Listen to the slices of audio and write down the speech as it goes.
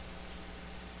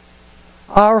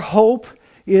Our hope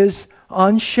is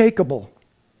unshakable.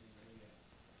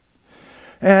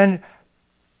 And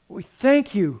we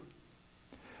thank you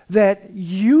that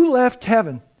you left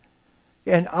heaven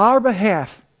in our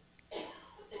behalf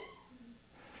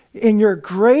in your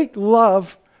great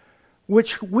love,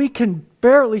 which we can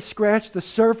barely scratch the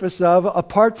surface of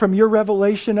apart from your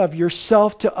revelation of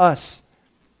yourself to us.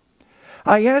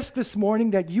 I ask this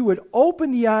morning that you would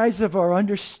open the eyes of our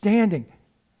understanding,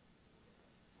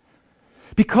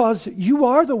 because you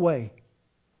are the way,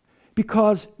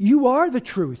 because you are the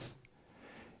truth,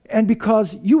 and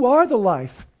because you are the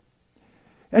life.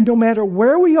 And no matter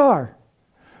where we are,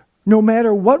 no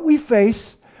matter what we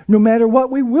face, no matter what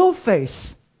we will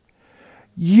face,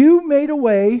 you made a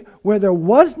way where there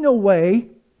was no way,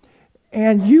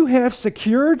 and you have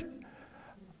secured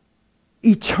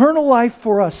eternal life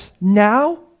for us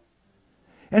now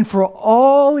and for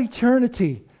all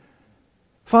eternity.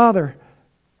 Father,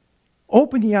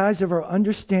 open the eyes of our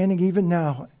understanding even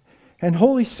now. And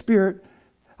Holy Spirit,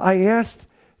 I ask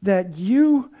that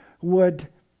you would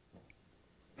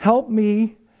help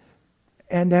me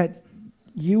and that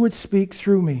you would speak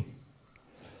through me.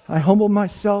 I humble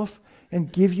myself and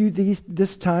give you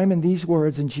this time and these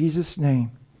words in Jesus'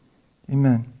 name.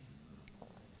 Amen.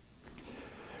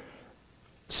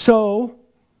 So,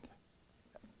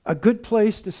 a good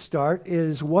place to start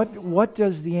is what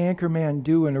does the anchorman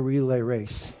do in a relay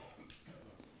race?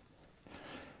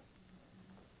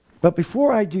 But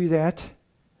before I do that,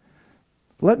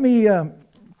 let me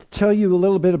tell you a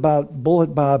little bit about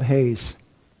Bullet Bob Hayes.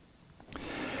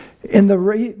 In the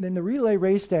relay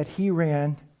race that he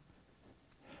ran,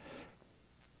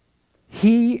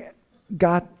 he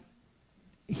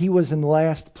was in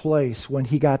last place when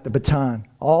he got the baton.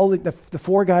 All the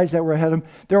four guys that were ahead of him,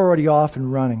 they're already off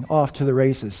and running, off to the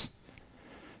races.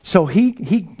 So he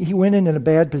went in a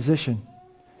bad position.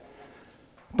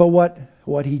 But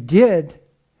what he did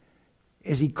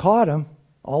is he caught him,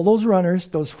 all those runners,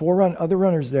 those other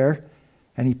runners there,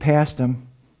 and he passed them,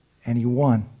 and he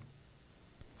won.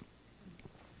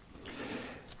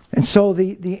 And so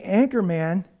the anchor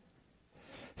man,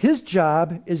 his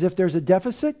job is if there's a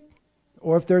deficit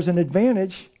or if there's an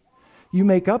advantage, you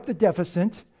make up the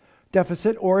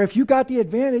deficit, or if you got the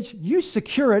advantage, you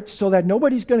secure it so that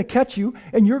nobody's going to catch you,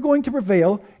 and you're going to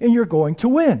prevail, and you're going to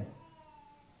win.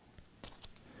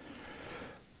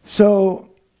 So,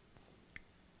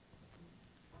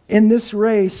 in this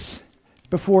race,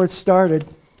 before it started,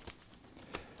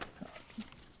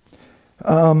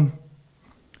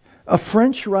 a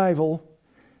French rival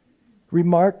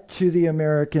remarked to the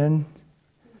American,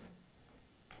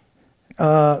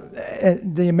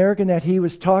 that he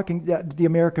was talking, the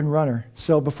American runner.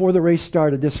 So before the race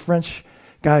started, this French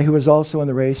guy who was also in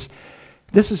the race,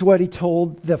 this is what he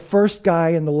told the first guy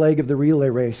in the leg of the relay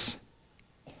race.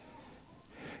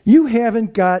 You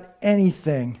haven't got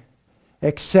anything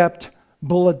except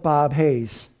Bullet Bob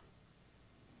Hayes.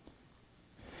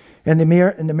 And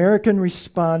the American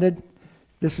responded,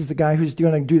 this is the guy who's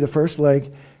going to do the first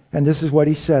leg, and this is what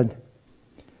he said.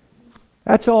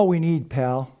 That's all we need,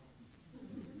 pal.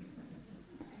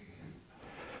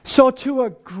 So to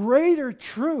a greater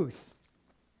truth,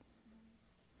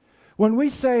 when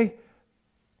we say,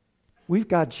 we've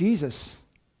got Jesus,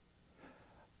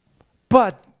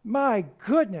 but my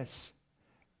goodness,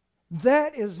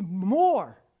 that is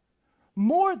more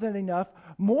than enough,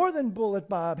 more than Bullet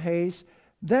Bob Hayes.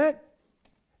 That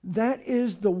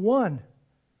is the one.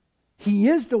 He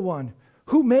is the one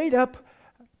who made up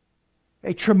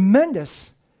a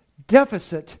tremendous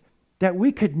deficit that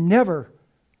we could never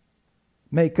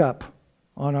make up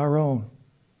on our own,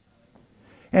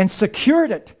 and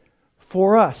secured it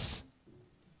for us.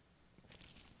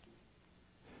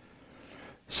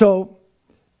 So,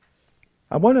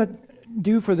 I want to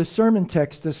do for the sermon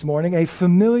text this morning a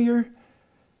familiar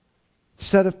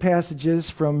set of passages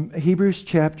from Hebrews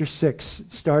chapter 6,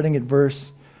 starting at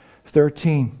verse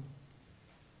 13.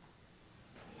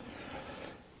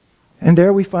 And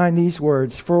there we find these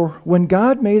words, "For when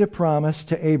God made a promise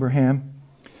to Abraham,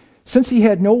 since he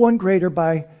had no one greater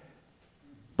by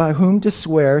whom to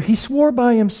swear, he swore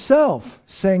by himself,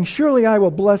 saying, 'Surely I will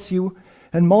bless you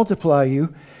and multiply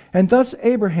you.' And thus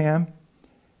Abraham,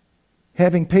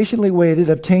 having patiently waited,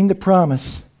 obtained the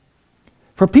promise.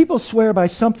 For people swear by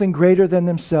something greater than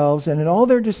themselves, and in all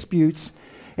their disputes,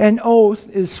 an oath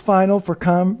is final for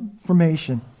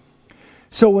confirmation.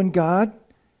 So when God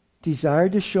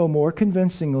desired to show more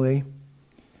convincingly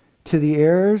to the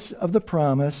heirs of the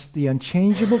promise the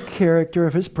unchangeable character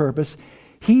of his purpose,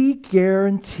 he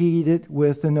guaranteed it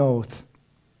with an oath,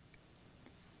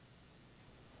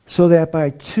 so that by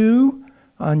two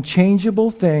unchangeable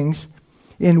things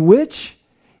in which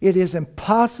it is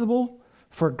impossible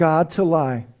for God to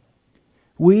lie.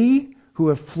 We who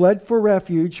have fled for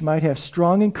refuge might have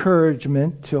strong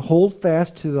encouragement to hold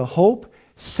fast to the hope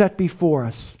set before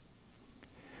us.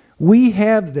 We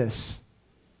have this.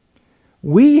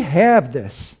 We have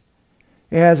this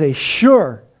as a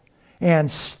sure and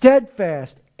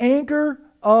steadfast anchor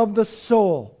of the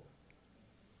soul.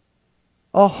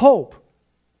 A hope.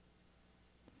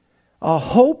 A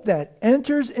hope that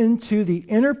enters into the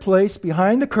inner place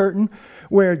behind the curtain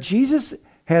where Jesus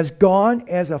has gone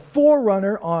as a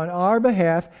forerunner on our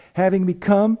behalf, having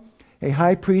become a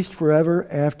high priest forever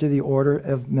after the order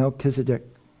of Melchizedek.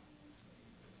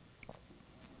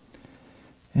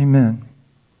 Amen.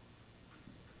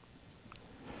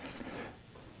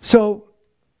 So,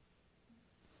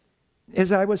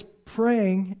 as I was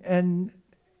praying and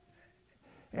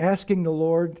asking the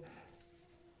Lord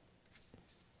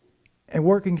and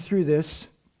working through this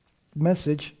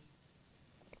message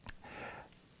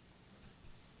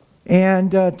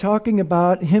and talking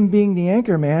about Him being the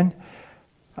anchor man,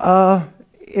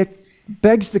 it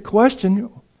begs the question,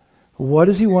 what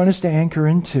does He want us to anchor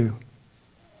into?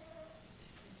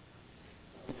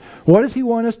 What does He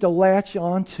want us to latch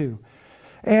onto?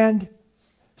 And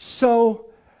so,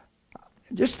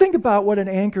 just think about what an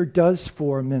anchor does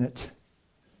for a minute.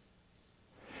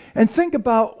 And think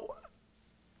about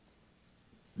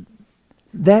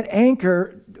that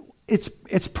anchor,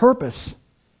 its purpose.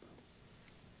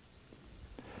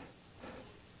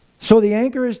 So the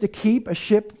anchor is to keep a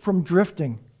ship from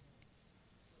drifting.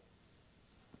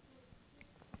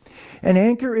 An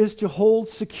anchor is to hold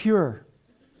secure.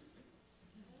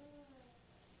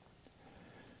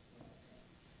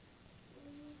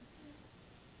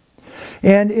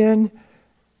 And in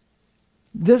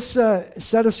this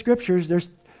set of scriptures,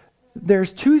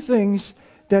 there's two things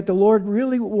that the Lord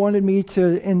really wanted me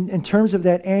to, in terms of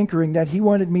that anchoring, that He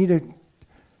wanted me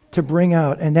to bring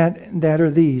out, and that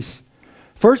are these.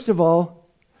 First of all,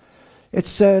 it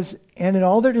says, and in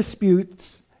all their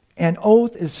disputes, an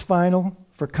oath is final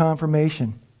for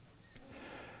confirmation.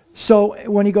 So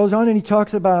when he goes on and he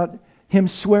talks about him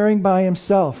swearing by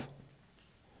himself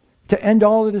to end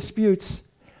all the disputes,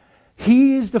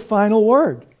 He is the final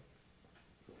word.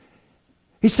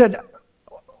 He said,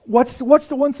 what's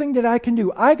the one thing that I can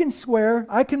do? I can swear,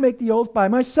 I can make the oath by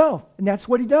myself. And that's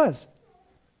what He does.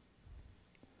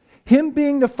 Him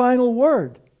being the final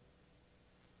word.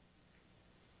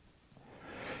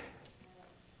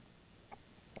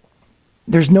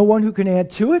 There's no one who can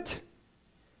add to it.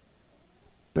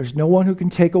 There's no one who can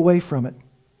take away from it.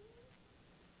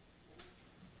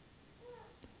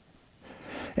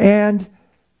 And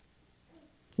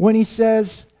when he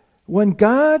says, when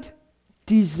God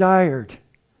desired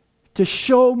to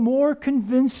show more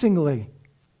convincingly,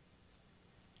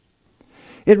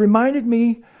 it reminded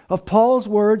me of Paul's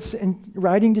words in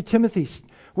writing to Timothy,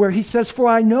 where he says, for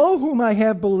I know whom I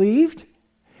have believed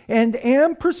and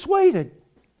am persuaded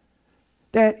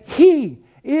that He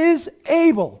is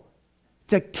able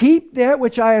to keep that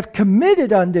which I have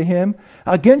committed unto Him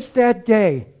against that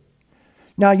day.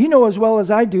 Now, you know as well as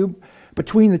I do,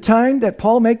 between the time that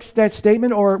Paul makes that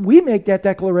statement or we make that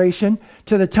declaration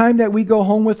to the time that we go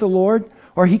home with the Lord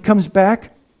or He comes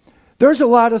back, there's a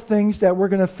lot of things that we're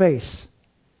going to face.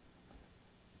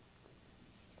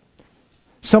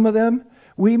 Some of them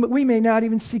we may not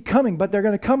even see coming, but they're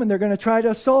going to come and they're going to try to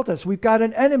assault us. We've got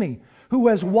an enemy who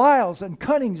has wiles and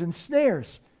cunnings and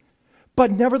snares.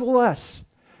 But nevertheless,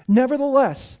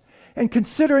 and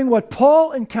considering what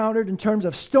Paul encountered in terms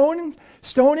of stoning,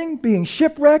 being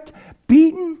shipwrecked,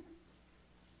 beaten,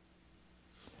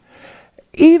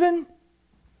 even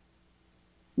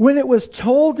when it was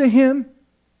told to him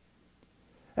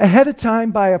ahead of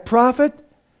time by a prophet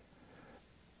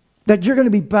that you're going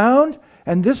to be bound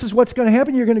and this is what's going to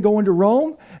happen, you're going to go into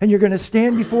Rome and you're going to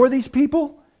stand before these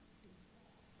people,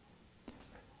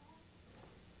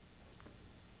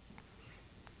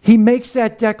 he makes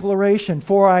that declaration,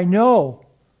 for I know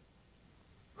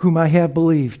whom I have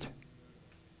believed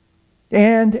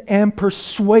and am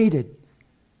persuaded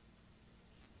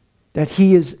that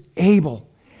He is able.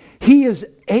 He is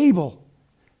able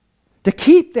to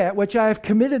keep that which I have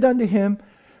committed unto Him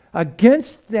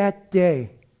against that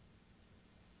day.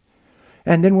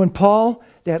 And then when Paul,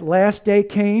 that last day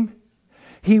came,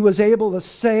 he was able to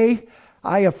say,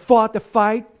 I have fought the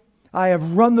fight, I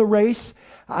have run the race,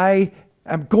 I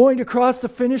am going to cross the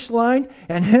finish line,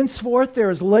 and henceforth there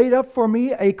is laid up for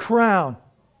me a crown.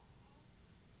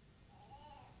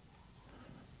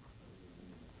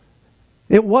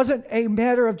 It wasn't a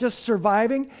matter of just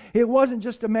surviving. It wasn't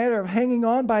just a matter of hanging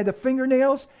on by the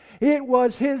fingernails. It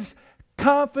was his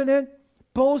confident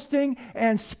boasting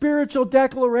and spiritual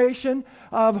declaration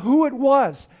of who it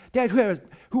was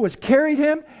who was carried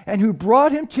him and who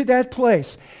brought him to that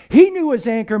place. He knew his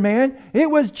anchor man. It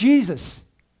was Jesus.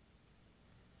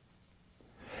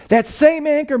 That same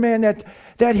anchor man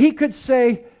that he could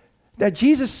say, that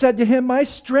Jesus said to him, my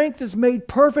strength is made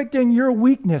perfect in your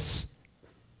weakness.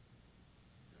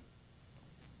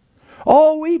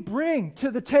 All we bring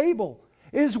to the table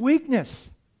is weakness.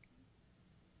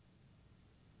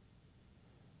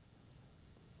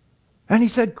 And he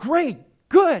said, great,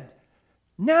 good.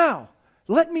 Now,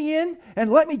 let me in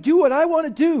and let me do what I want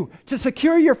to do to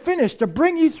secure your finish, to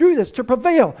bring you through this, to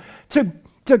prevail, to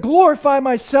glorify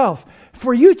myself,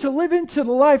 for you to live into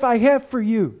the life I have for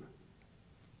you.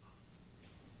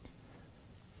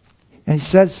 And he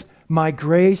says, my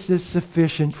grace is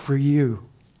sufficient for you.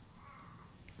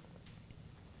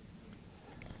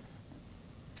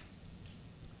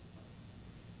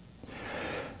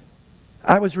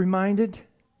 I was reminded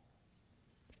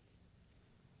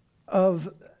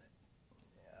of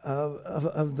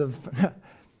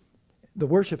the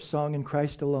worship song in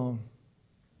Christ Alone.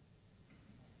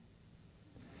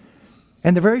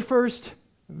 And the very first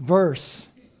verse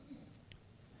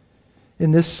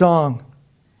in this song,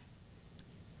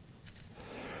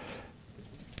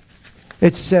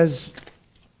 it says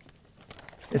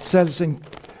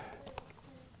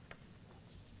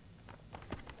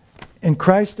in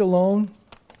Christ alone,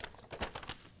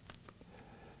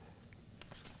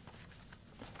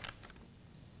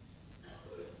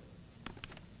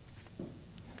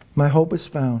 my hope is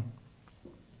found.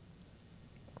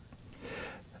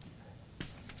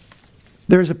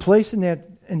 There's a place in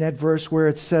that verse where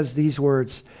it says these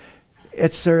words.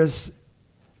 It says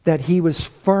that he was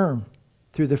firm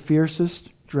through the fiercest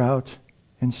drought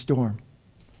and storm.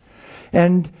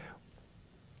 And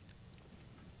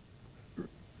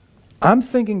I'm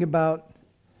thinking about,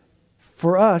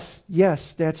 for us,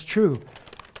 yes, that's true.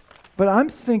 But I'm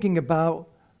thinking about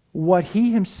what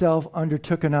he himself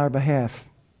undertook on our behalf.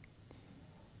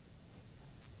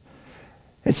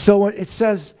 And so it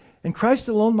says, in Christ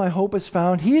alone my hope is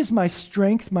found. He is my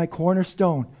strength, my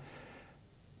cornerstone,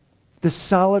 the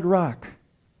solid rock,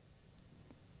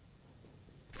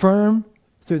 firm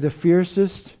through the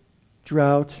fiercest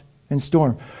drought and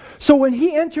storm. So when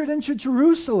he entered into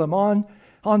Jerusalem on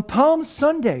Palm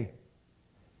Sunday,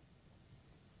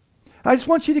 I just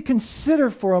want you to consider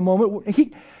for a moment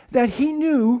that he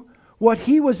knew what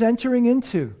he was entering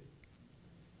into.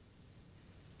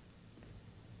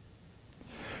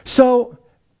 So,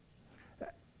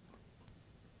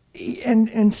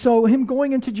 and so him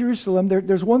going into Jerusalem,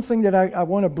 there's one thing that I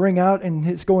want to bring out in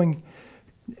his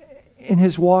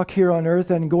walk here on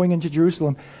earth and going into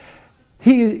Jerusalem.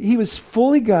 He was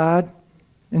fully God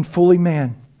and fully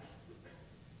man.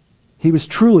 He was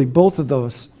truly both of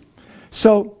those.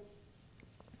 So,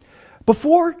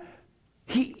 before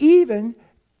he even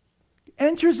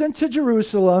enters into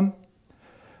Jerusalem,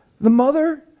 the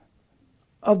mother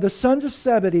of the sons of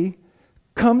Zebedee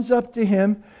comes up to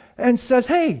him and says,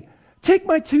 hey, take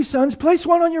my two sons, place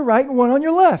one on your right and one on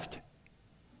your left.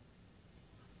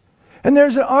 And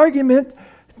there's an argument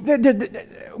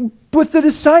with the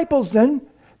disciples then,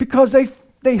 because they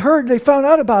found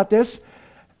out about this.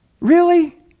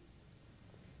 Really?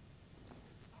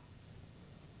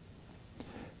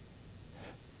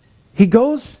 He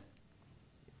goes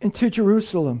into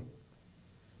Jerusalem,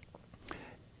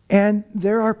 and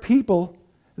there are people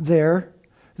there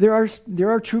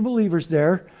are true believers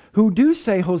there who do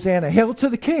say Hosanna, hail to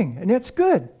the King, and that's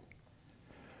good.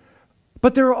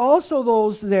 But there are also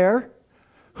those there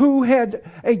who had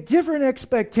a different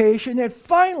expectation that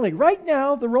finally, right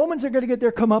now, the Romans are going to get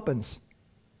their comeuppance.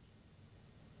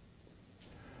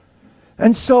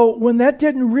 And so when that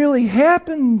didn't really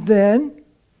happen then,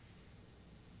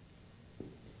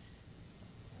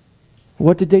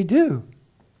 what did they do?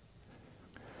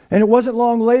 And it wasn't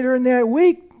long later in that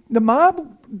week, the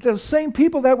mob, the same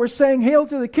people that were saying, hail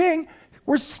to the King,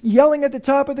 were yelling at the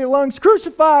top of their lungs,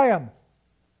 crucify him.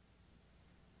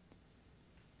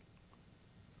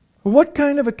 What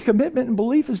kind of a commitment and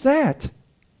belief is that?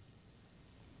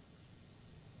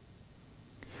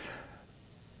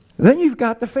 Then you've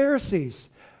got the Pharisees.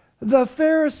 The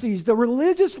Pharisees, the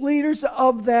religious leaders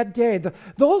of that day,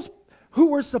 those who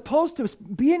were supposed to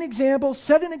be an example,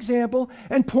 set an example,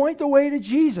 and point the way to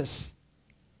Jesus.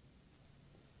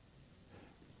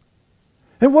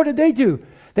 And what did they do?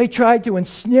 They tried to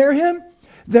ensnare him.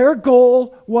 Their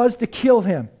goal was to kill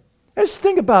him. Let's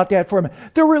think about that for a minute.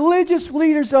 The religious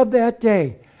leaders of that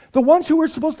day, the ones who were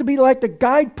supposed to be like the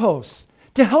guideposts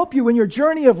to help you in your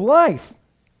journey of life.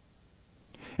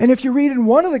 And if you read in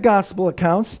one of the gospel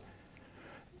accounts,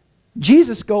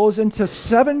 Jesus goes into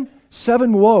seven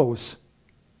woes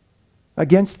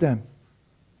against them.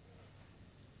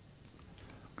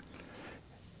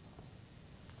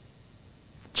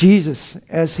 Jesus,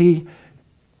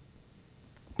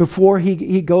 before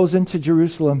he goes into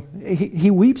Jerusalem, he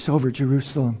weeps over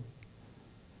Jerusalem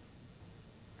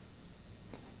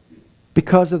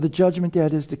because of the judgment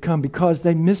that is to come, because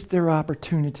they missed their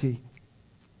opportunity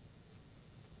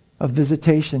of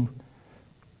visitation.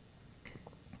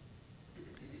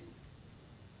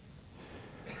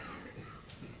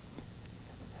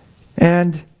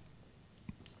 And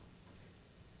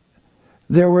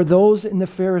there were those in the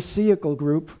Pharisaical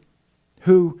group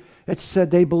who, it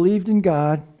said, they believed in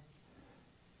God,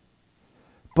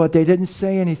 but they didn't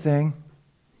say anything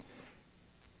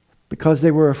because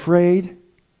they were afraid.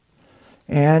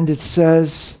 And it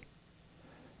says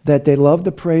that they loved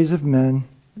the praise of men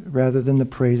rather than the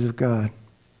praise of God.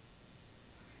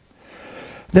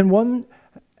 Then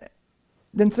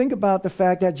think about the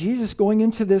fact that Jesus going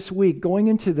into this,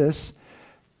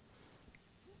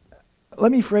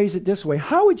 let me phrase it this way.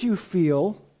 How would you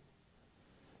feel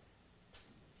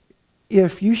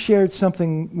if you shared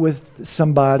something with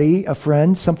somebody, a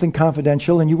friend, something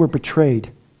confidential, and you were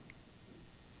betrayed?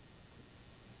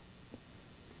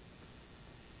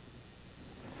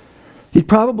 You'd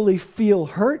probably feel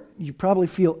hurt. You'd probably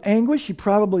feel anguish. You'd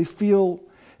probably feel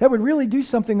that would really do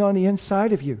something on the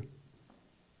inside of you.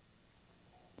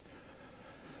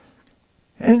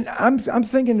 And I'm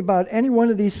thinking about any one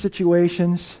of these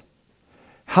situations,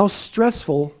 how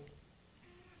stressful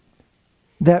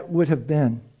that would have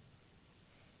been.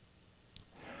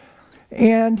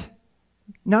 And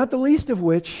not the least of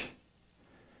which,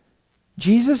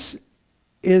 Jesus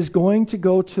is going to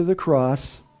go to the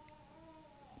cross.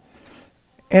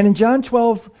 And in John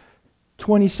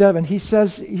 12:27, he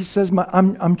says,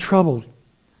 I'm troubled.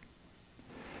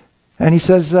 And he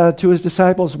says to his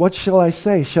disciples, what shall I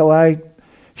say? Shall I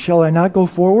not go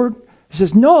forward? He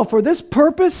says, no, for this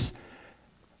purpose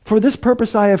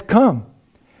I have come,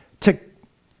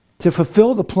 to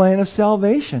fulfill the plan of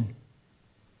salvation.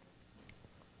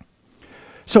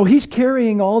 So he's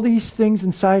carrying all these things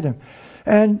inside him.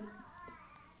 And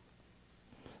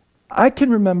I can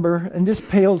remember, and this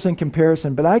pales in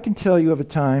comparison, but I can tell you of a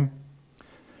time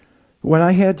when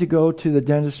I had to go to the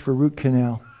dentist for root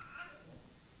canal.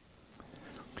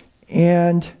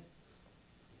 And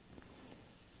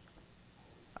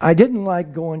I didn't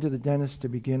like going to the dentist to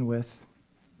begin with.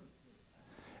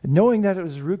 Knowing that it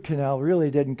was a root canal really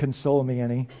didn't console me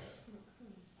any.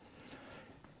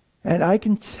 And I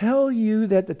can tell you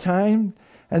that the time,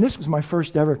 and this was my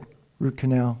first ever root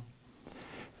canal,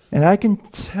 and I can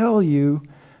tell you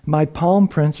my palm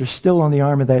prints are still on the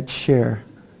arm of that chair.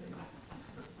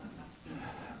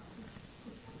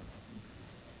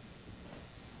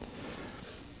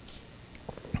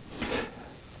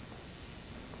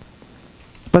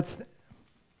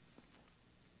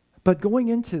 But going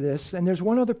into this, and there's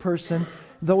one other person,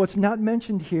 though it's not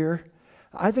mentioned here,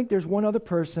 I think there's one other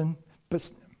person, but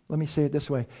let me say it this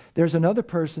way. There's another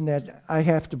person that I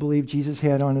have to believe Jesus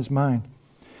had on his mind.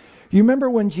 You remember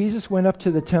when Jesus went up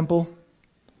to the temple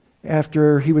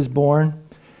after he was born,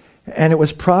 and it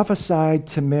was prophesied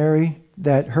to Mary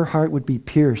that her heart would be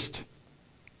pierced.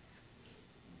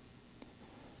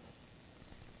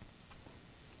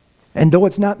 And though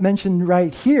it's not mentioned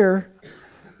right here,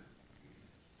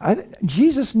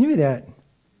 Jesus knew that.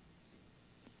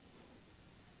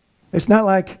 It's not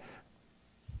like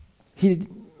he'd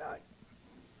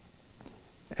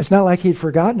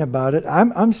forgotten about it.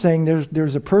 I'm saying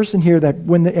there's a person here that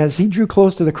as he drew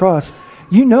close to the cross,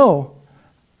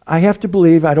 I have to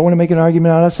believe, I don't want to make an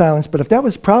argument out of silence, but if that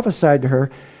was prophesied to her,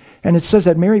 and it says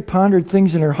that Mary pondered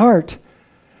things in her heart,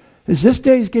 as this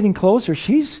day is getting closer,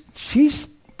 she's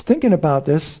thinking about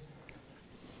this.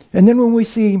 And then when we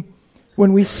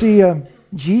see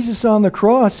Jesus on the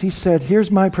cross, he said,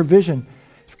 here's my provision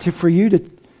for you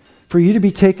to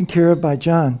be taken care of by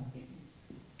John.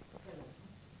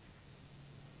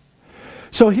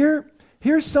 So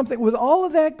here's something, with all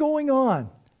of that going on,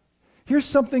 here's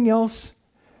something else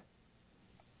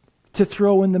to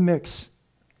throw in the mix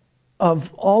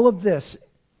of all of this,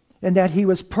 and that he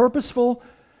was purposeful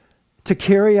to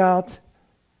carry out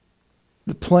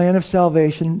the plan of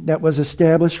salvation that was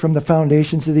established from the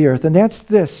foundations of the earth. And that's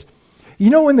this.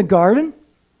 In the garden,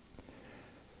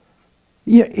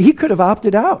 he could have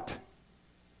opted out.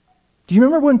 Do you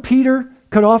remember when Peter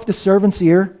cut off the servant's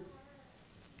ear?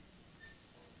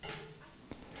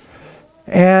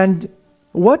 And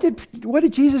what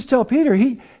did Jesus tell Peter?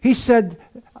 He said,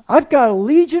 I've got a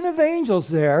legion of angels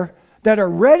there that are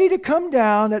ready to come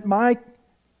down at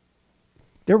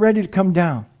They're ready to come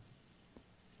down.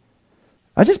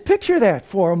 I just picture that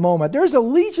for a moment. There's a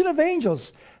legion of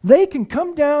angels. They can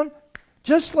come down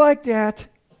just like that,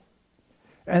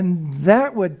 and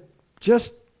that would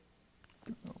just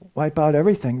wipe out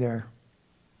everything there.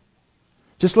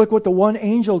 Just look what the one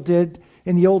angel did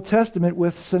in the Old Testament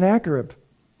with Sennacherib.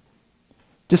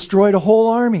 Destroyed a whole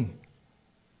army.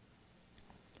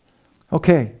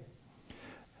 Okay.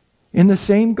 In the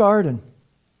same garden,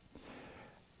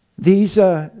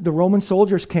 the Roman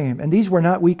soldiers came, and these were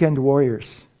not weekend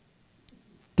warriors.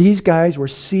 These guys were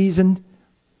seasoned,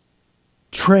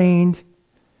 trained.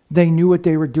 They knew what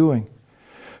they were doing.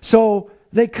 So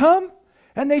they come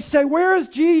and they say, "Where is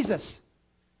Jesus?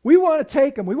 We want to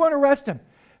take him. We want to arrest him."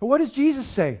 And what does Jesus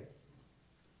say?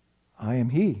 "I am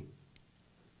he."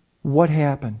 What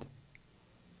happened?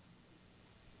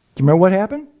 Do you remember what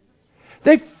happened?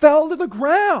 They fell to the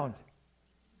ground.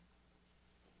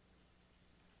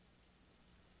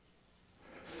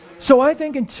 So I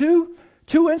think in two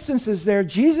instances there,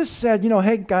 Jesus said,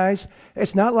 hey guys,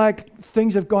 it's not like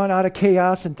things have gone out of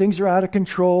chaos and things are out of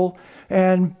control,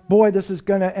 and boy, this is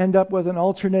going to end up with an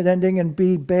alternate ending and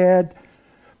be bad.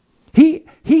 He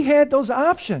had those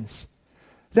options.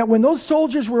 That when those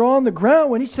soldiers were on the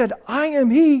ground, when he said, "I am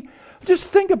he," just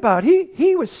think about it.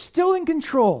 He was still in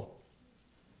control.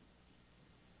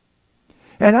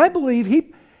 And I believe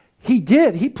he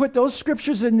did. He put those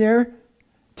scriptures in there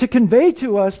to convey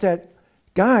to us that,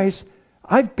 guys,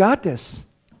 I've got this.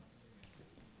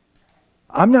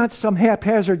 I'm not some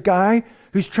haphazard guy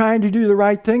who's trying to do the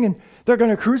right thing and they're going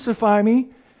to crucify me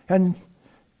and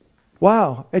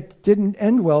wow, it didn't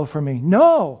end well for me.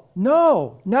 No,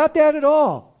 not that at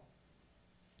all.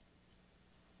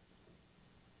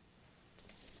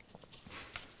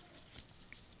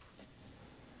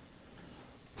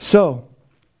 So,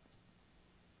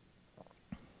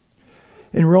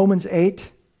 in Romans 8,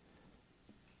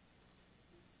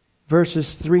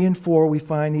 verses 3 and 4, we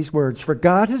find these words. "For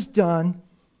God has done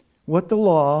what the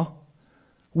law,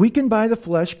 weakened by the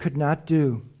flesh, could not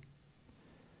do.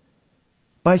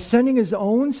 By sending his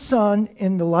own Son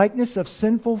in the likeness of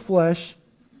sinful flesh,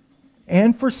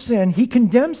 and for sin, he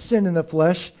condemned sin in the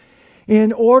flesh,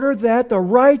 in order that the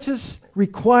righteous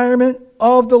requirement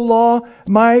of the law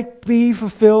might be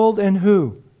fulfilled in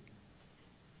who?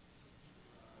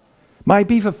 Might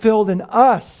be fulfilled in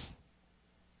us."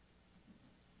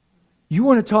 You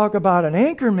want to talk about an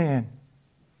anchor man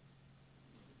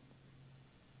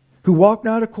who walked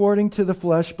not according to the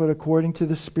flesh, but according to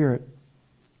the Spirit.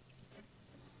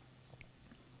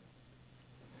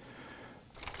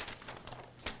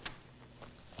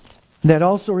 That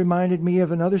also reminded me of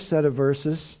another set of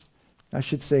verses. I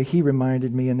should say he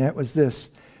reminded me, and that was this.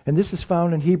 And this is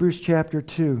found in Hebrews chapter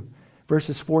 2,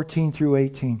 verses 14 through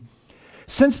 18.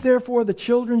 "Since therefore the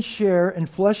children share in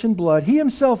flesh and blood, he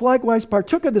himself likewise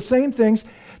partook of the same things,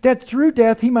 that through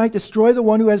death he might destroy the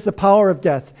one who has the power of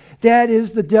death, that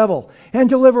is the devil, and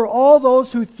deliver all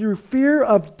those who through fear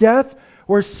of death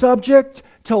were subject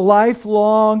to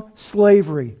lifelong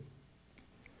slavery.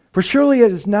 For surely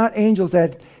it is not angels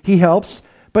that he helps,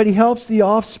 but he helps the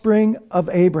offspring of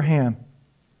Abraham.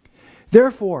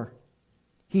 Therefore,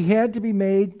 he had to be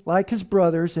made like his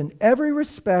brothers in every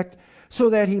respect, so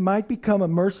that he might become a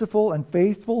merciful and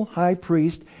faithful high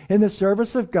priest in the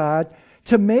service of God,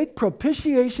 to make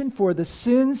propitiation for the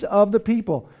sins of the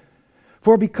people.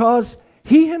 For because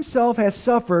he himself has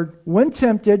suffered when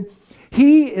tempted,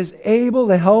 he is able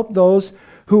to help those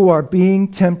who are being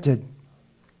tempted."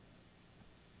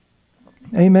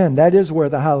 Amen. That is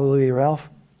worth a hallelujah, Ralph.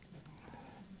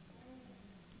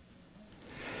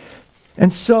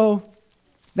 And so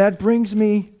that brings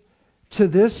me to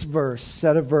this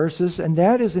set of verses, and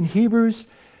that is in Hebrews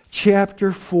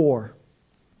chapter 4,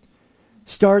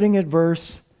 starting at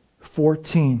verse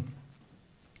 14.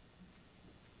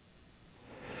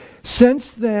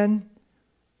 "Since then,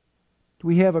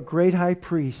 we have a great high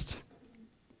priest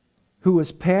who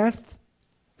has passed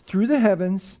through the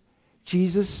heavens,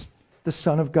 Jesus, the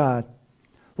Son of God.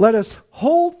 Let us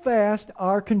hold fast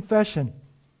our confession."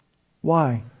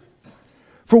 Why?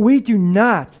 "For we do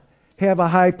not have a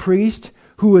high priest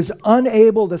who is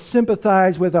unable to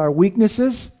sympathize with our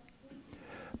weaknesses,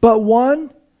 but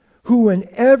one who in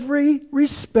every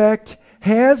respect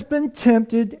has been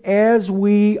tempted as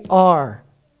we are,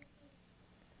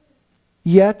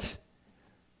 yet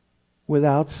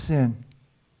without sin."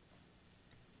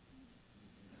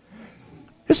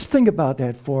 Just think about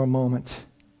that for a moment.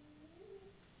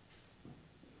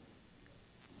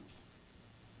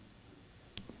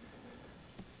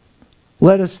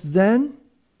 "Let us then,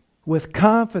 with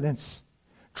confidence,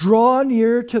 Draw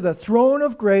near to the throne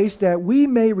of grace that we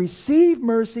may receive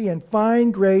mercy and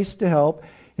find grace to help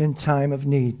in time of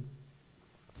need.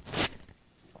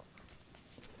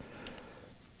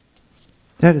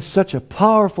 That is such a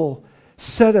powerful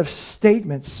set of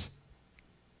statements.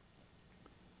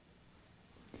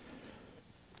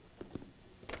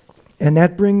 And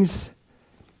that brings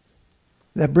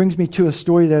me to a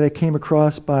story that I came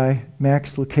across by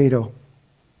Max Lucado.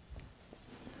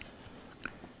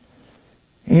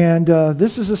 And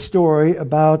this is a story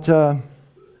about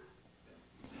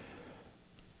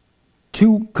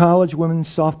two college women's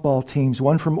softball teams,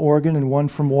 one from Oregon and one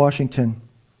from Washington.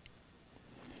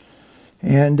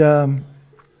 And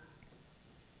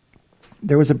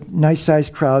there was a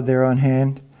nice-sized crowd there on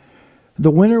hand. The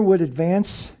winner would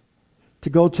advance to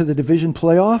go to the division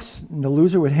playoffs, and the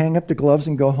loser would hang up the gloves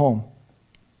and go home.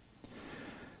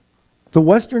 The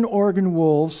Western Oregon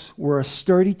Wolves were a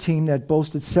sturdy team that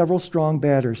boasted several strong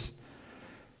batters.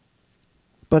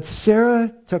 But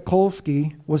Sarah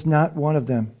Tucholsky was not one of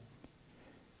them.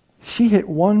 She hit a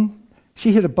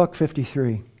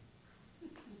 .153.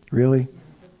 Really?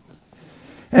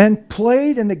 And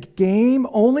played in the game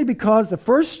only because the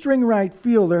first-string right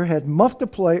fielder had muffed a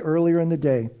play earlier in the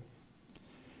day.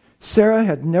 Sarah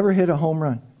had never hit a home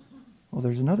run. Well,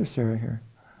 there's another Sarah here.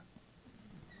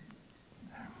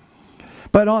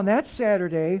 But on that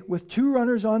Saturday, with two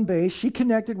runners on base, she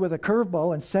connected with a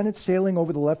curveball and sent it sailing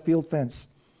over the left field fence.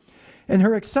 In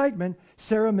her excitement,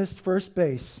 Sarah missed first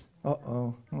base.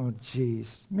 Uh-oh. Oh, jeez.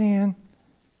 Man.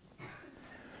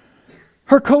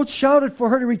 Her coach shouted for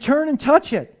her to return and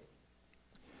touch it.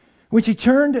 When she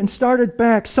turned and started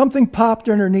back, something popped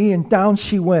in her knee and down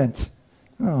she went.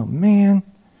 Oh, man.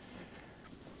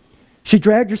 She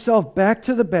dragged herself back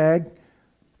to the bag,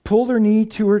 pulled her knee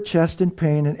to her chest in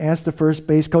pain, and asked the first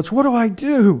base coach, "What do I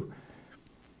do?"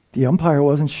 The umpire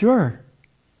wasn't sure.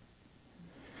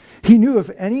 He knew if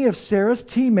any of Sarah's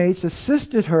teammates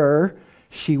assisted her,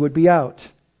 she would be out.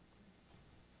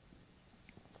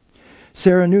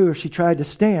 Sarah knew if she tried to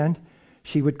stand,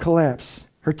 she would collapse.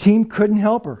 Her team couldn't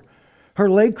help her. Her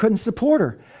leg couldn't support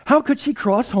her. How could she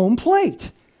cross home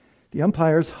plate? The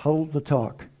umpires huddled to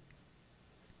talk.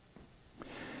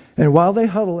 And while they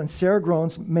huddle and Sarah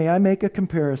groans, may I make a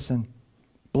comparison?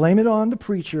 Blame it on the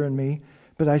preacher and me,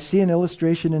 but I see an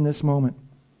illustration in this moment.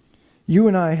 You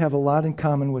and I have a lot in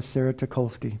common with Sarah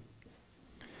Tucholsky.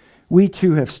 We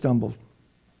too have stumbled,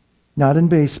 not in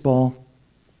baseball,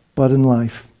 but in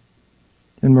life.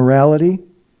 In morality,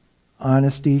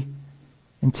 honesty,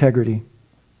 integrity.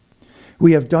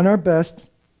 We have done our best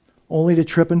only to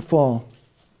trip and fall.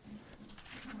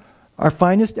 Our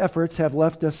finest efforts have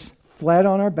left us flat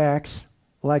on our backs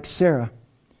like Sarah.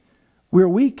 We're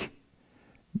weak,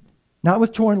 not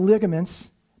with torn ligaments,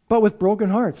 but with broken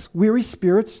hearts, weary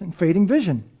spirits, and fading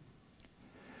vision.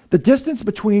 The distance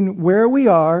between where we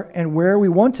are and where we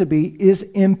want to be is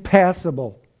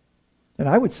impassable, and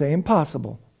I would say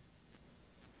impossible.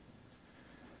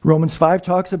 Romans 5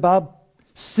 talks about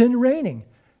sin reigning,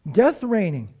 death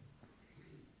reigning.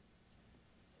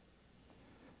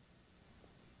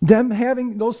 Them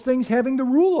having those things having the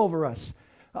rule over us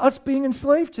being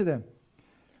enslaved to them.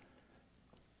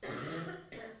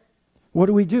 What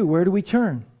do we do? Where do we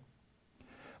turn?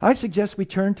 I suggest we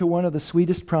turn to one of the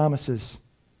sweetest promises.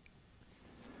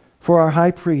 For our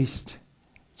high priest,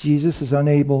 Jesus is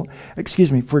able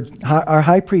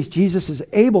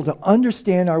to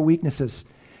understand our weaknesses.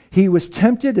 He was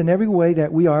tempted in every way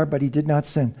that we are, but he did not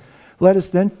sin. Let us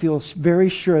then feel very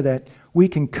sure that we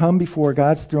can come before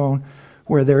God's throne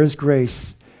where there is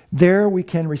grace. There we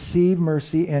can receive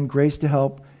mercy and grace to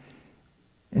help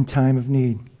in time of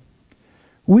need.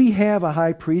 We have a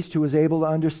high priest who is able to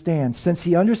understand. Since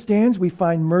he understands, we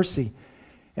find mercy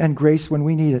and grace when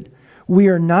we need it. We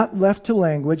are not left to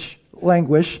languish.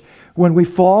 When we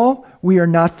fall, we are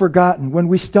not forgotten. When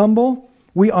we stumble,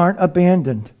 we aren't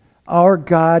abandoned. Our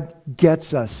God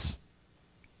gets us.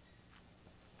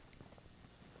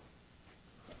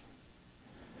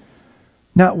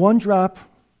 Not one drop.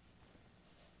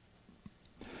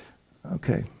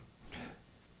 Okay.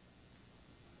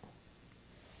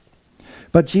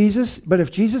 But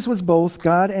if Jesus was both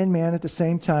God and man at the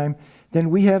same time, then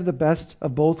we have the best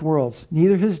of both worlds.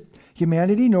 Neither his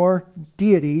humanity nor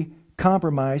deity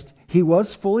compromised. He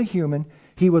was fully human.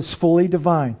 He was fully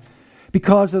divine.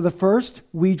 Because of the first,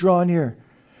 we draw near.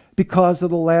 Because of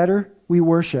the latter, we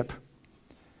worship.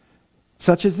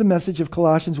 Such is the message of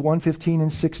Colossians 1:15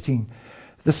 and 16.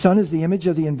 The Son is the image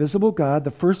of the invisible God,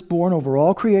 the firstborn over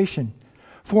all creation.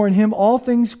 For in him all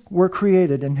things were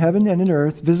created, in heaven and in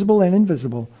earth, visible and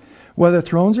invisible, Whether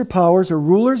thrones or powers or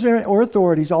rulers or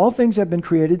authorities, all things have been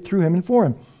created through him and for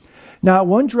him. Not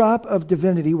one drop of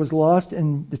divinity was lost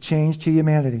in the change to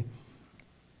humanity.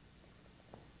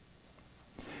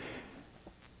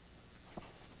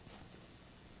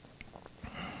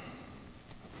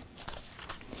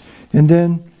 And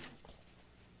then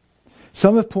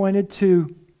some have pointed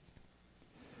to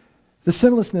the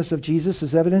sinlessness of Jesus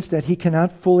as evidence that he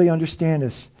cannot fully understand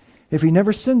us. If he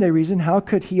never sinned, they reason, how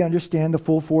could he understand the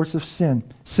full force of sin?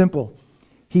 Simple.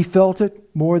 He felt it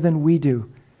more than we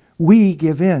do. We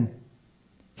give in.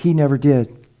 He never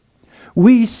did.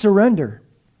 We surrender.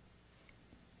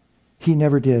 He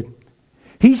never did.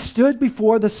 He stood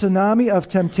before the tsunami of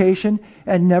temptation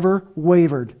and never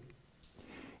wavered.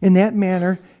 In that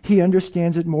manner, he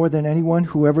understands it more than anyone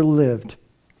who ever lived.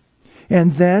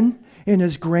 And then, in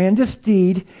his grandest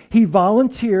deed, he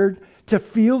volunteered to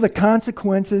feel the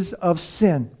consequences of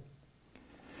sin.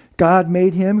 God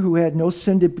made him who had no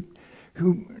sin to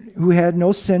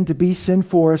be sin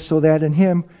for us, so that in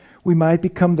him we might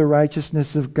become the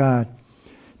righteousness of God.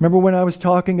 Remember when I was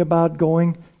talking about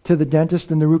going to the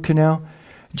dentist and the root canal?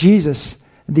 Jesus,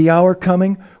 the hour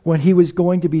coming when he was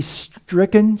going to be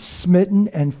stricken, smitten,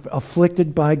 and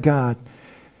afflicted by God.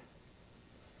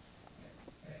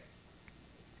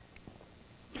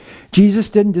 Jesus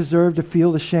didn't deserve to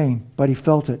feel the shame, but he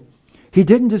felt it. He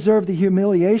didn't deserve the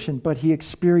humiliation, but he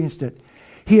experienced it.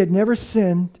 He had never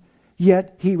sinned,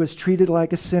 yet he was treated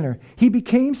like a sinner. He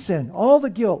became sin, all the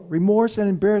guilt, remorse, and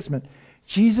embarrassment.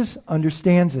 Jesus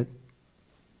understands it.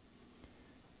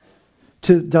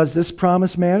 Does this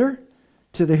promise matter?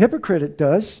 To the hypocrite it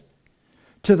does.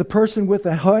 To the person with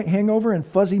a hangover and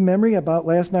fuzzy memory about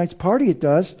last night's party it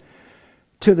does.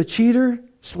 To the cheater,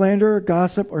 slanderer,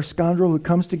 gossip, or scoundrel who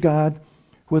comes to God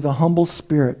with a humble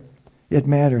spirit, it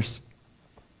matters.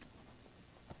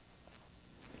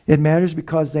 It matters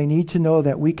because they need to know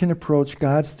that we can approach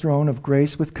God's throne of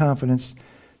grace with confidence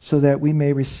so that we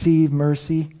may receive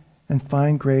mercy and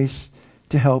find grace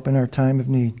to help in our time of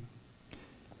need.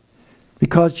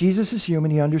 Because Jesus is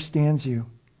human, he understands you.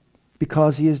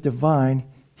 Because he is divine,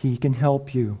 he can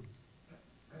help you.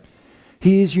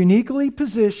 He is uniquely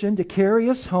positioned to carry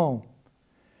us home.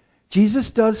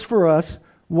 Jesus does for us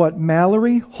what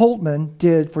Mallory Holtman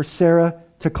did for Sarah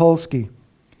Tukolsky.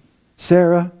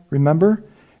 Sarah, remember,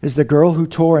 is the girl who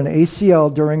tore an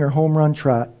ACL during her home run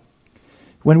trot.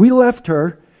 When we left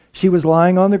her, she was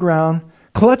lying on the ground,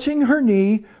 clutching her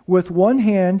knee with one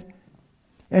hand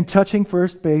and touching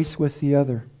first base with the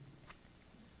other.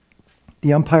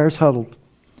 The umpires huddled.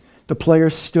 The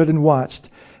players stood and watched.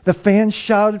 The fans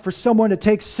shouted for someone to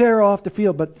take Sarah off the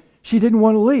field, but she didn't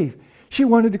want to leave. She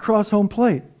wanted to cross home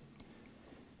plate.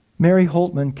 Mary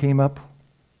Holtman came up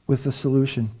with the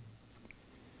solution.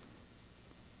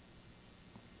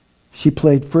 She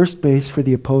played first base for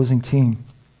the opposing team.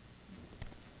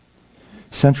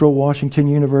 Central Washington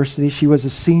University, she was a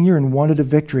senior and wanted a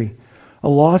victory. A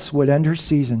loss would end her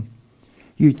season.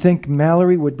 You'd think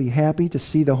Mallory would be happy to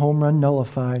see the home run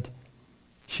nullified.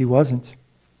 She wasn't.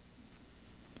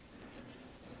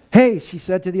 "Hey," she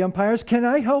said to the umpires, "can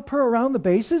I help her around the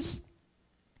bases?"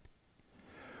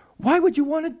 "Why would you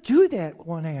want to do that?"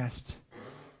 one asked.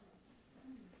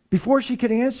 Before she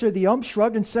could answer, the ump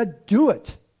shrugged and said, "Do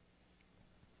it."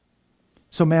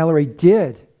 So Mallory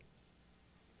did.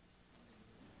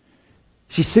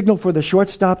 She signaled for the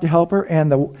shortstop to help her,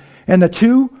 and the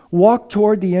two walked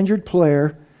toward the injured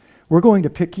player. "We're going to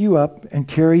pick you up and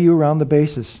carry you around the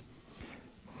bases."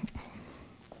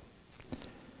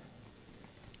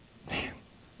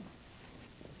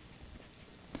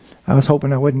 I was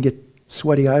hoping I wouldn't get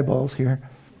sweaty eyeballs here.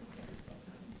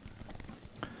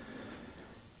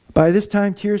 By this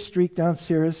time, tears streaked down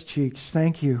Sarah's cheeks.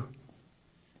 "Thank you."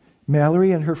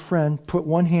 Mallory and her friend put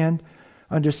one hand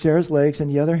under Sarah's legs and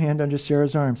the other hand under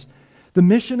Sarah's arms. The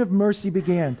mission of mercy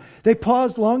began. They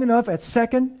paused long enough at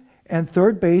second and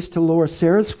third base to lower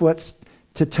Sarah's foot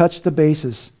to touch the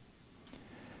bases.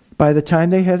 By the time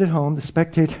they headed home, the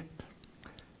spectators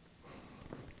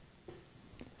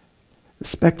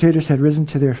had risen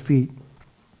to their feet.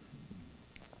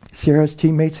 Sarah's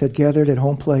teammates had gathered at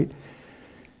home plate,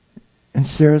 and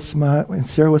Sarah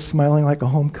was smiling like a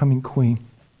homecoming queen.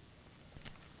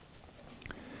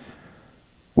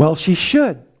 Well, she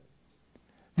should.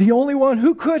 The only one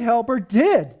who could help her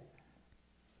did.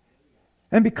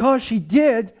 And because she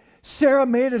did, Sarah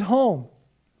made it home.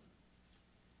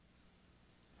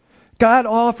 God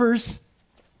offers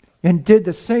and did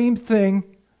the same thing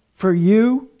for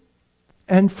you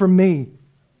and for me.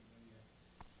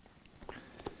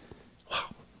 Wow.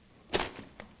 You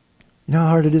know how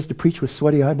hard it is to preach with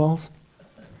sweaty eyeballs?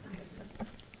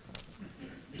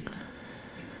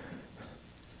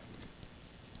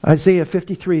 Isaiah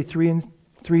 53,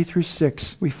 3 through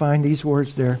 6, we find these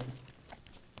words there.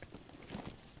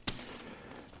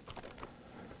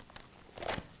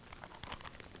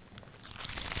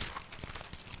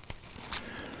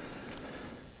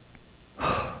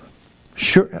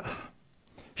 Sure,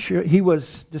 he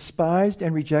was despised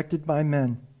and rejected by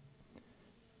men,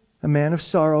 a man of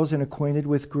sorrows and acquainted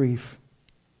with grief.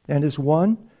 And as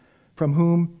one from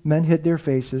whom men hid their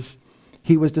faces,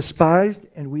 he was despised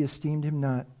and we esteemed him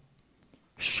not.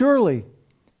 Surely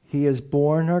he has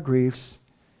borne our griefs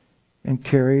and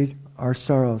carried our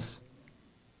sorrows.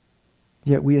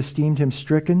 Yet we esteemed him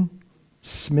stricken,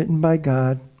 smitten by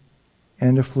God,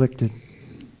 and afflicted.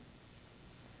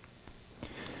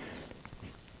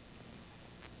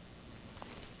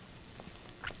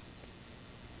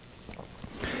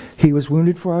 He was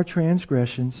wounded for our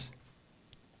transgressions.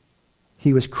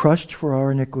 He was crushed for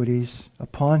our iniquities.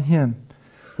 Upon him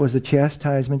was the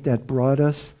chastisement that brought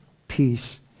us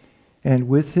peace. And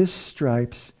with his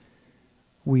stripes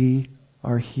we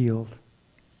are healed.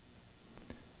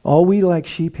 All we like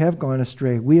sheep have gone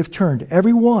astray. We have turned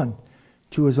every one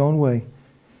to his own way.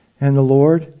 And the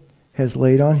Lord has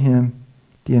laid on him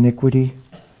the iniquity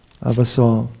of us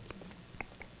all.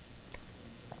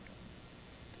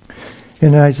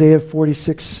 In Isaiah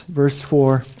 46, verse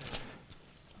 4,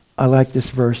 I like this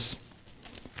verse.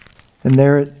 And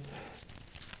there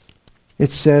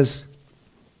it says,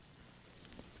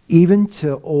 even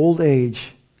to old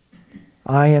age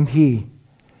I am he,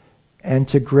 and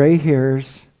to gray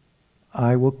hairs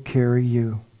I will carry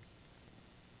you.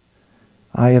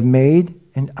 I have made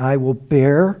and I will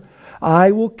bear,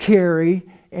 I will carry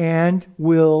and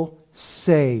will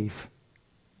save.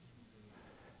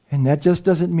 And that just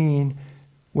doesn't mean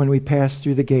when we pass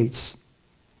through the gates.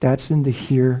 That's in the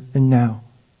here and now.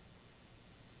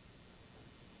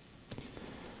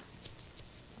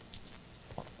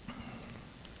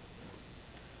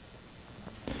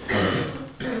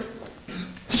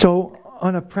 So,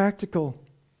 on a practical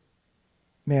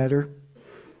matter,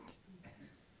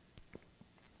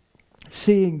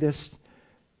 seeing this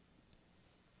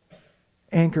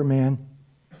anchor man,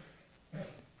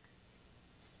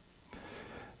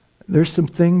 there's some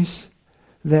things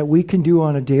that we can do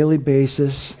on a daily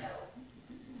basis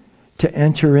to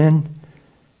enter in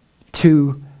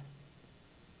to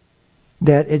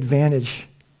that advantage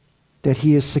that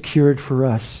he has secured for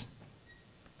us.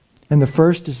 And the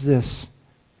first is this: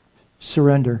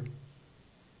 surrender.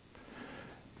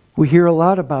 We hear a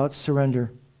lot about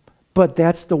surrender, but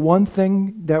that's the one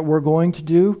thing that we're going to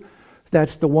do.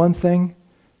 That's the one thing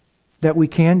that we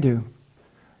can do.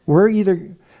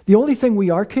 The only thing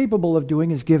we are capable of doing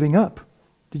is giving up.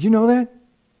 Did you know that?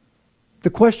 The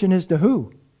question is to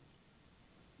who?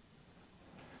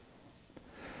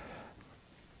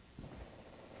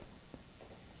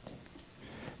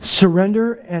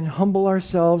 Surrender and humble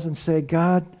ourselves and say,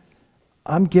 God,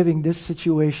 I'm giving this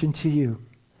situation to you.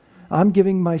 I'm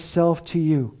giving myself to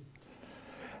you.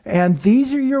 And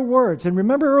these are your words. And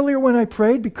remember earlier when I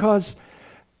prayed, because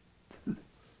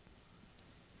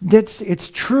it's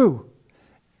true.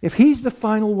 If he's the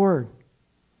final word,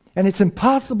 and it's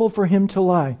impossible for him to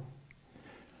lie,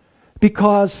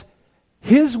 because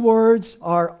his words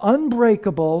are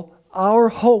unbreakable, our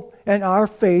hope and our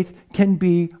faith can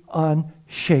be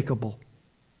unshakable.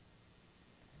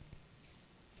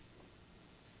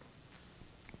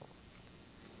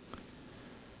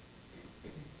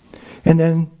 And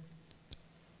then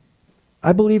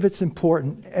I believe it's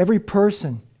important. Every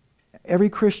person, every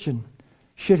Christian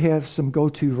should have some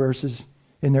go-to verses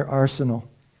in their arsenal.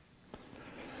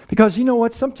 Because you know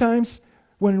what? Sometimes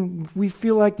when we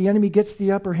feel like the enemy gets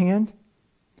the upper hand,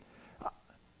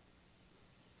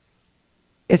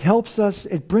 it helps us,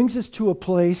 it brings us to a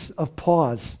place of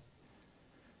pause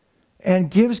and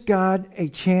gives God a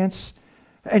chance,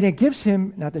 and it gives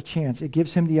him, not the chance, it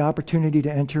gives him the opportunity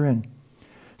to enter in.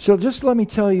 So just let me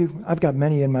tell you, I've got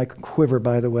many in my quiver,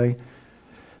 by the way,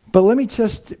 but let me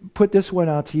just put this one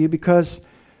out to you, because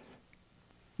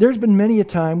there's been many a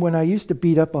time when I used to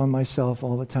beat up on myself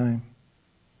all the time.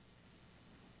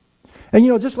 And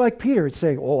just like Peter would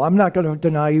say, oh, I'm not going to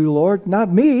deny you, Lord.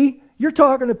 Not me. You're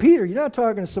talking to Peter. You're not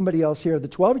talking to somebody else here, the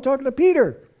 12. You're talking to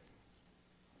Peter.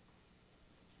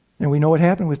 And we know what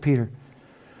happened with Peter.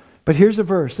 But here's a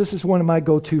verse. This is one of my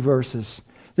go-to verses.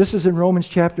 This is in Romans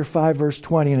chapter 5, verse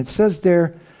 20. And it says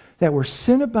there that where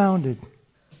sin abounded,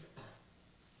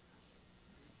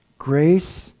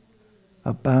 grace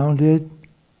abounded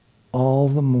all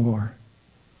the more.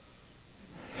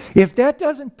 If that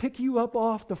doesn't pick you up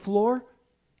off the floor,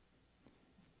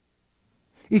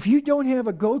 if you don't have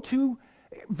a go-to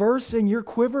verse in your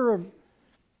quiver of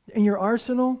in your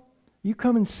arsenal, you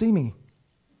come and see me.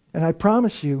 And I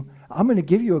promise you, I'm going to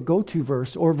give you a go-to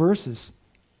verse or verses.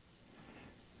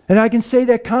 And I can say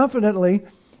that confidently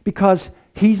because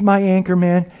He's my anchor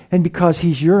man and because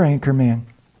He's your anchor man.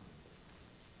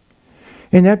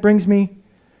 And that brings me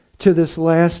to this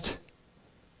last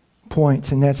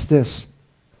point, and that's this.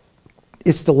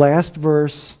 It's the last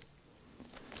verse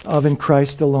of In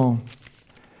Christ Alone.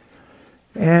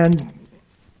 And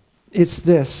it's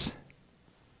this.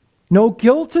 No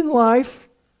guilt in life,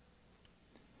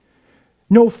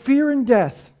 no fear in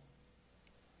death.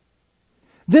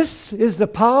 This is the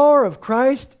power of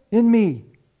Christ in me.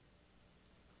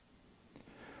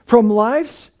 From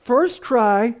life's first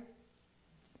cry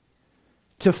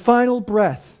to final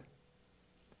breath,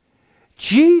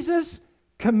 Jesus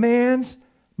commands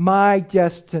my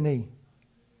destiny.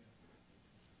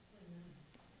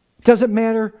 Doesn't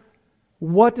matter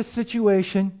what the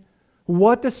situation,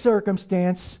 what the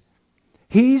circumstance,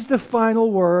 He's the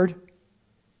final word.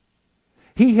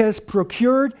 He has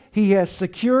procured, He has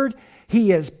secured, He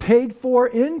has paid for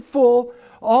in full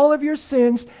all of your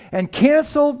sins and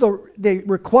canceled the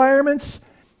requirements,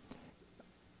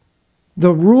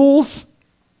 the rules,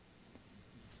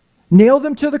 nailed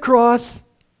them to the cross.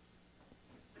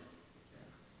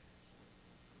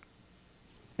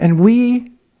 And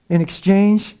we, in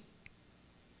exchange,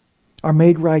 are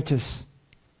made righteous.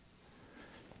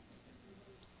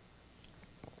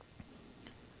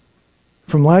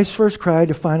 From life's first cry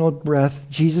to final breath,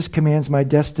 Jesus commands my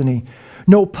destiny.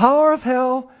 No power of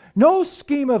hell, no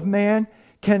scheme of man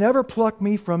can ever pluck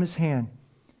me from His hand.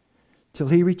 Till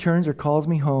He returns or calls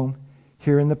me home,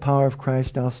 here in the power of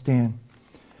Christ I'll stand.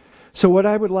 So what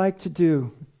I would like to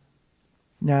do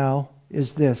now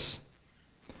is this.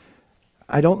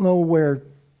 I don't know where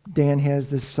Dan has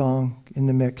this song in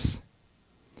the mix,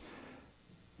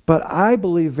 but I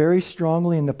believe very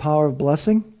strongly in the power of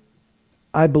blessing.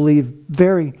 I believe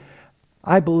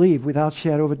without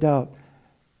shadow of a doubt,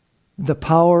 the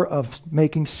power of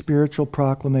making spiritual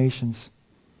proclamations.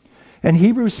 And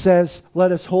Hebrews says,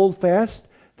 let us hold fast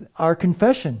our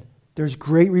confession. There's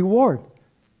great reward.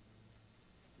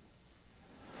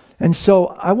 And so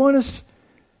I want us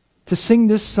to sing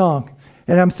this song.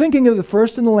 And I'm thinking of the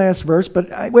first and the last verse,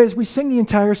 but as we sing the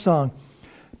entire song,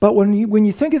 but when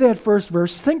you think of that first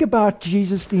verse, think about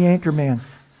Jesus the anchor man.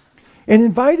 And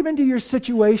invite Him into your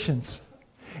situations.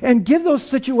 And give those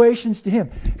situations to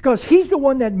Him. Because He's the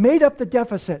one that made up the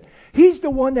deficit. He's the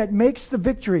one that makes the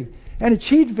victory and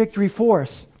achieved victory for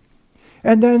us.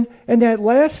 And then in that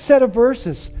last set of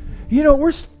verses, you know,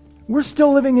 we're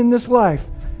still living in this life.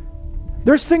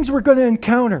 There's things we're going to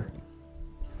encounter.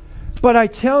 But I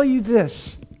tell you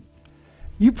this.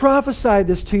 You prophesy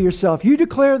this to yourself. You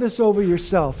declare this over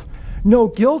yourself. No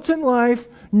guilt in life,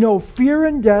 no fear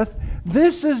in death.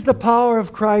 This is the power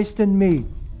of Christ in me.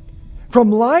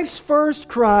 From life's first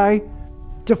cry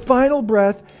to final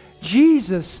breath,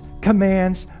 Jesus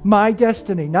commands my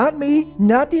destiny. Not me,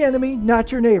 not the enemy,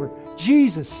 not your neighbor.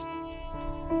 Jesus.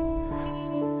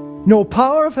 No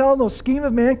power of hell, no scheme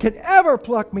of man can ever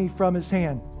pluck me from His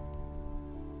hand.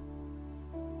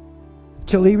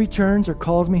 Till He returns or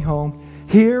calls me home,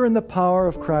 here in the power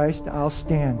of Christ I'll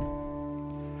stand.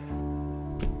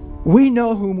 We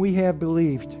know whom we have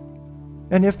believed.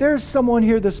 And if there's someone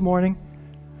here this morning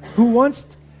who wants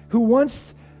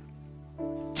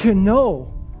to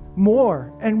know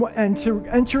more and to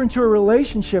enter into a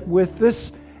relationship with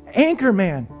this anchor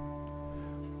man,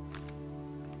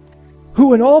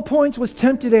 who in all points was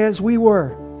tempted as we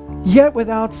were, yet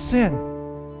without sin,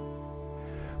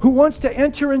 who wants to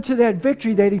enter into that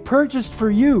victory that He purchased for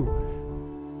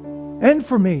you and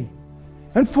for me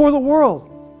and for the world.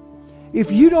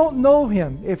 If you don't know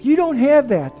Him, if you don't have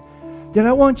that, then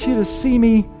I want you to see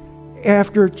me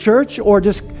after church, or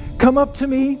just come up to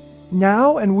me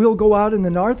now and we'll go out in the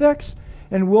narthex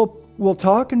and we'll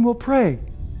talk and we'll pray.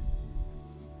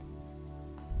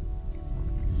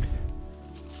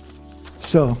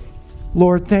 So,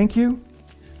 Lord, thank you.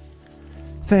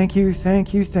 Thank you,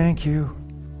 thank you, thank you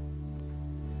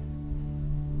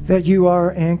that you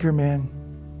are anchor man.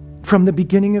 From the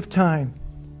beginning of time,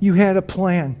 you had a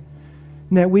plan,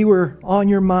 and that we were on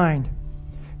your mind,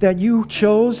 that you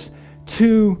chose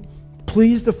to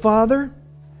please the Father,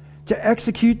 to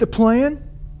execute the plan,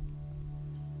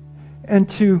 and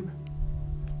to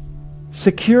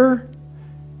secure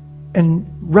and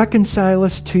reconcile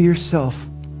us to yourself,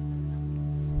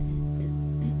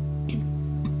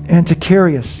 and to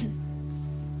carry us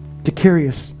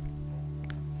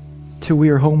till we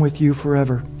are home with you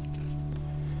forever.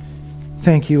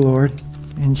 Thank you, Lord,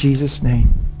 in Jesus'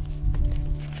 name.